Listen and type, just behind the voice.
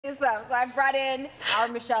this up. So I brought in our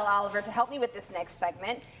Michelle Oliver to help me with this next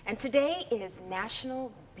segment. And today is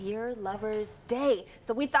National Beer Lovers Day.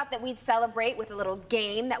 So we thought that we'd celebrate with a little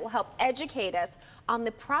game that will help educate us on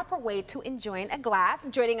the proper way to enjoying a glass.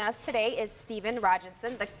 Joining us today is Stephen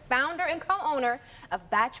Rogerson, the founder and co-owner of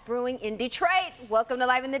Batch Brewing in Detroit. Welcome to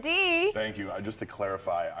Live in the D. Thank you. Just to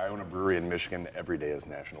clarify, I own a brewery in Michigan. Every day is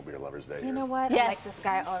National Beer Lovers Day. You know what? Yes. I like this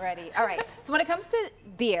guy already. All right. So when it comes to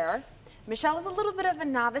beer, Michelle is a little bit of a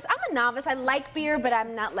novice. I'm a novice. I like beer, but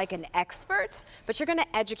I'm not like an expert. But you're going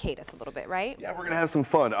to educate us a little bit, right? Yeah, we're going to have some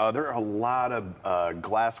fun. There are a lot of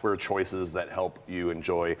glassware choices that help you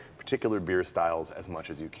enjoy particular beer styles as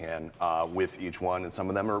much as you can with each one. And some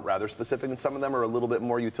of them are rather specific, and some of them are a little bit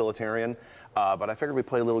more utilitarian. But I figured we'd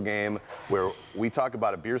play a little game where we talk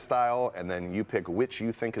about a beer style, and then you pick which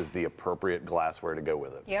you think is the appropriate glassware to go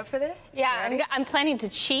with it. You up for this? Yeah, I'm planning to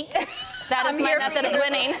cheat. That is my method of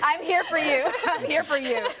winning. I'm here for you. I'm here for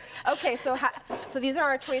you. Okay, so these are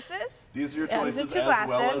our choices? These are your Yeah, choices these are two as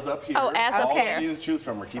well glasses. as up here. Oh, as up All here. of these to choose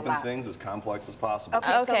from. We're keeping things as complex as possible.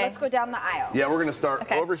 Okay, so Okay. let's go down the aisle. Yeah, we're going to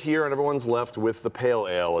start over here on everyone's left with the pale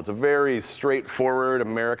ale. It's a very straightforward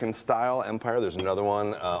American style Empire. There's another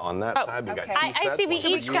one on that side. We've got two I sets. see we one for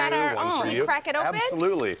each you, got our one for own. Can you. we crack it open?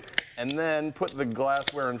 Absolutely. And then put the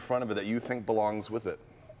glassware in front of it that you think belongs with it.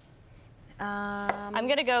 I'm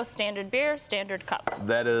gonna go standard beer, standard cup.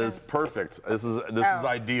 That is perfect. This is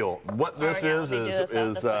ideal. What this yeah, let me do this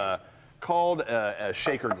out this way. Called a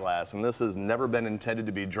shaker glass, and this has never been intended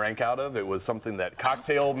to be drank out of. It was something that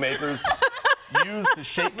cocktail makers used to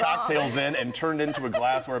shake cocktails in and turned into a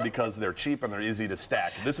glassware because they're cheap and they're easy to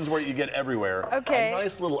stack. This is what you get everywhere. Okay. A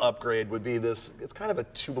nice little upgrade would be this. It's kind of a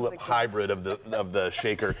tulip hybrid of the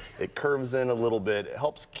shaker. It curves in a little bit. It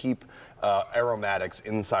helps keep aromatics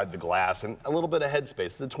inside the glass and a little bit of headspace.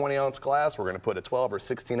 It's a 20-ounce glass. We're going to put a 12 or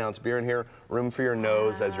 16-ounce beer in here. Room for your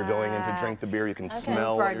nose as you're going in to drink the beer. You can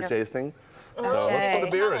smell what you're tasting. So let's put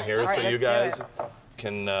a beer in here so you guys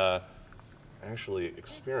can actually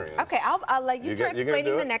experience. Okay, I'll let you start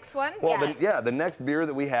explaining the next one. Well, the next beer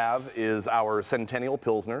that we have is our Centennial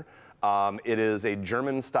Pilsner. It is a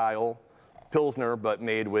German-style Pilsner, but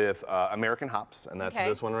made with American hops, and that's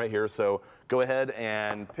this one right here. So go ahead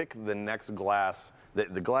and pick the next glass,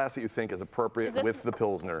 the glass that you think is appropriate with the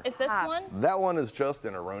Pilsner. Is this one? That one is just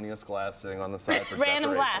an erroneous glass sitting on the side for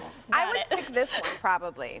Random decoration. glass. I would pick this one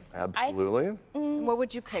probably. Absolutely. What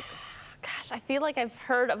would you pick? Gosh, I feel like I've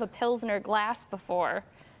heard of a Pilsner glass before.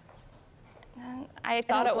 I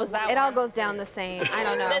thought it was that one. It all goes down the same. I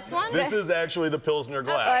don't know. This one? This is actually the Pilsner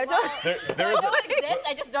glass. There is It exists,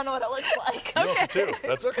 I just don't know what it looks like. No, two.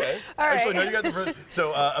 That's okay. All right. Actually, no, you got the first.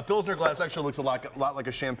 So a Pilsner glass actually looks a lot like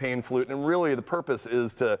a champagne flute, and really the purpose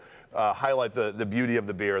is to highlight the beauty of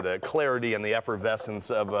the beer, the clarity and the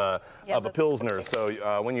effervescence of a Pilsner.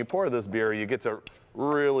 So when you pour this beer, you get to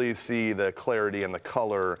really see the clarity and the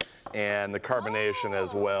color and the carbonation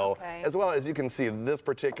as well. As well as you can see, this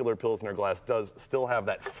particular Pilsner glass does still have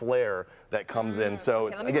that flair that comes in. So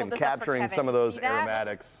it's, again, capturing some of those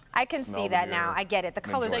aromatics. I can see that now. I get it. The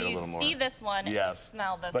color. So you see this one and you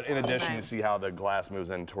smell this one. But in addition, you see how the glass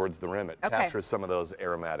moves in towards the rim. It captures some of those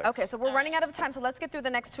aromatics. Okay, so we're running out of time, so let's get through the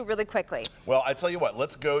next two really quickly. Well, I tell you what,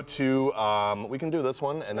 let's go to, we can do this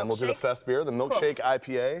one, and then we'll do the Fest beer, the Milkshake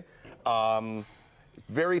IPA.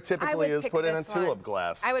 Very typically is put in a tulip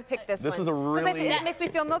glass. I would pick this one. This is a really... It makes me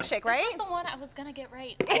feel milkshake, right? This was the one I was going to get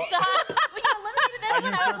right. When you eliminated this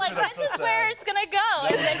one, I was like, this is where it's going to go.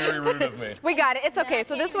 That was very rude of me. We got it. It's okay.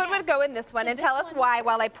 So this one would go in this one. And tell us why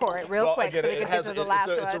while I pour it real quick so we can get to the last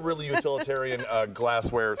one. It's a really utilitarian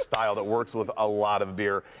glassware style that works with a lot of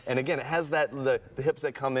beer. And again, it has the hips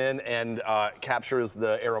that come in and captures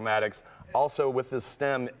the aromatics. Also, with this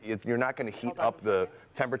stem, you're not going to heat up the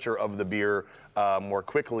temperature of the beer more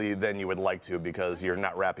quickly than you would like to because you're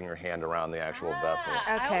not wrapping your hand around the actual vessel.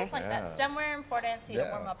 I always like that. Stemware important so you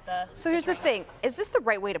don't warm up the... So here's the thing. Is this the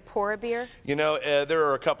right way to pour a beer? You know, there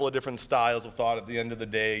are a couple of different styles of thought at the end of the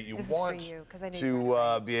day. You want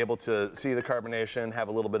to be able to see the carbonation, have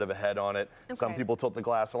a little bit of a head on it. Some people tilt the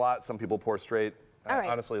glass a lot. Some people pour straight.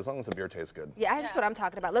 Honestly, as long as the beer tastes good. Yeah, that's what I'm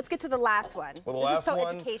talking about. Let's get to the last one. Well, the last this is so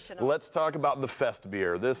one, educational. Let's talk about the Fest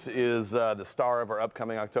beer. This is the star of our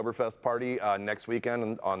upcoming Oktoberfest party next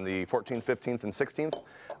weekend on the 14th, 15th, and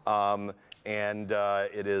 16th.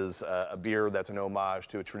 It is a beer that's an homage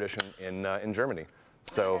to a tradition in Germany.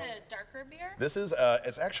 So is it a darker beer? This is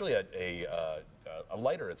it's actually a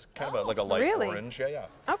lighter. It's kind of like a light orange. Yeah.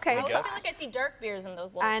 Okay. I feel like I see dark beers in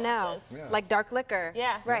those little I know. glasses. Like dark liquor.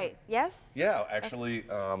 Yeah. Right. Yes? Yeah, actually,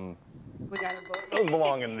 We got a book. Those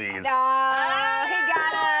belong in these. He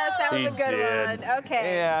got us. That was He a good did. one.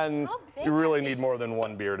 Okay. And you really need more than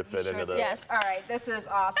one beer to fit into this. Yes. All right, this is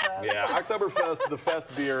awesome. Yeah, Oktoberfest, the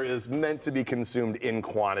fest beer is meant to be consumed in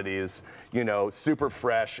quantities, you know, super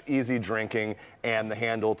fresh, easy drinking, and the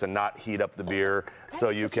handle to not heat up the beer so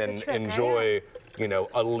you can enjoy, you know,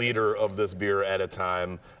 a liter of this beer at a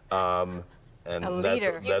time. And that's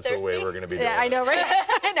the way we're going to be doing it. Yeah, I know, right?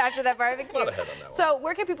 And after that barbecue. Not ahead on that one. So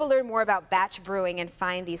where can people learn more about batch brewing and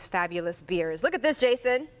find these fabulous beers? Look at this,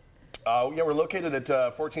 Jason. Yeah, we're located at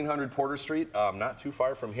 1400 Porter Street, not too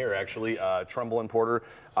far from here, actually, Trumbull and Porter.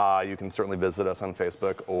 You can certainly visit us on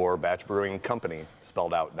Facebook or batchbrewingcompany,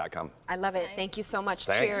 spelled out.com. I love it. Thank you so much.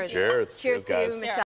 Thanks. Cheers. Cheers. Cheers to guys. you, Michelle.